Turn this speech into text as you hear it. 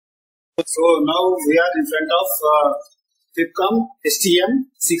So now we are in front of FIBCOM STM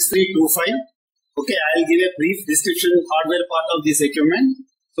 6325. Okay, I'll give a brief description hardware part of this equipment.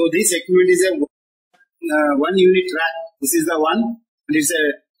 So this equipment is a 1 unit rack. This is the one, and it's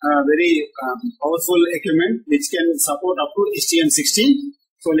a very powerful equipment which can support up to STM16.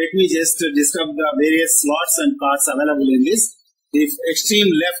 So let me just describe the various slots and cards available in this. The extreme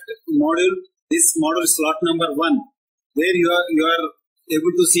left module, this module slot number 1, where you are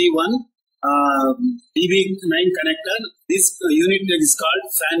able to see one DB9 connector. This unit is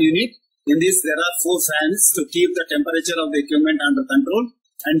called fan unit. In this there are 4 fans to keep the temperature of the equipment under control,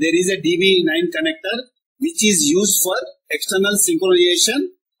 and there is a DB9 connector which is used for external synchronization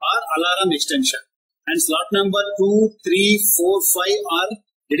or alarm extension. And slot number 2, 3, 4, 5 are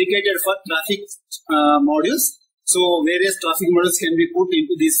dedicated for traffic modules. So various traffic modules can be put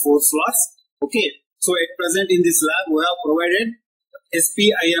into these 4 slots. Okay. So at present in this lab we have provided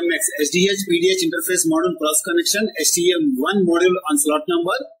SPIMX SDH PDH interface module cross connection STM1 module on slot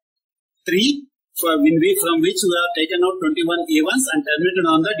number 3, from which we have taken out 21 A1s and terminated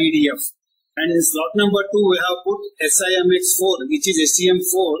on the DDF. And in slot number 2 we have put SIMX4, which is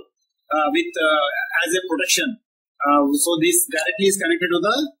STM4 with as a protection. So this directly is connected to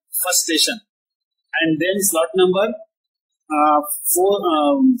the first station. And then slot number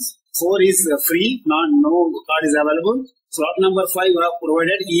 4 is free, no card is available. Slot number 5 we have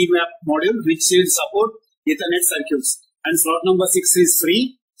provided EMAP module which will support Ethernet circuits. And slot number 6 is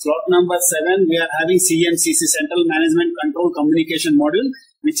free. Slot number 7 we are having CMCC, Central Management Control Communication Module,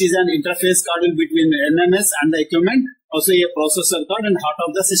 which is an interface card between NMS and the equipment, also a processor card and heart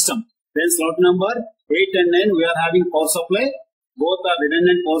of the system. Then slot number 8 and 9 we are having power supply, both are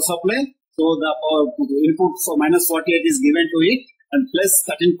redundant power supply. So the input for minus 48 is given to it, and plus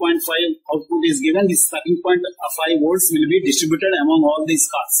 13.5 output is given. This 13.5 volts will be distributed among all these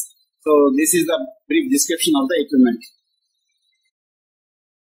cards. So this is the brief description of the equipment.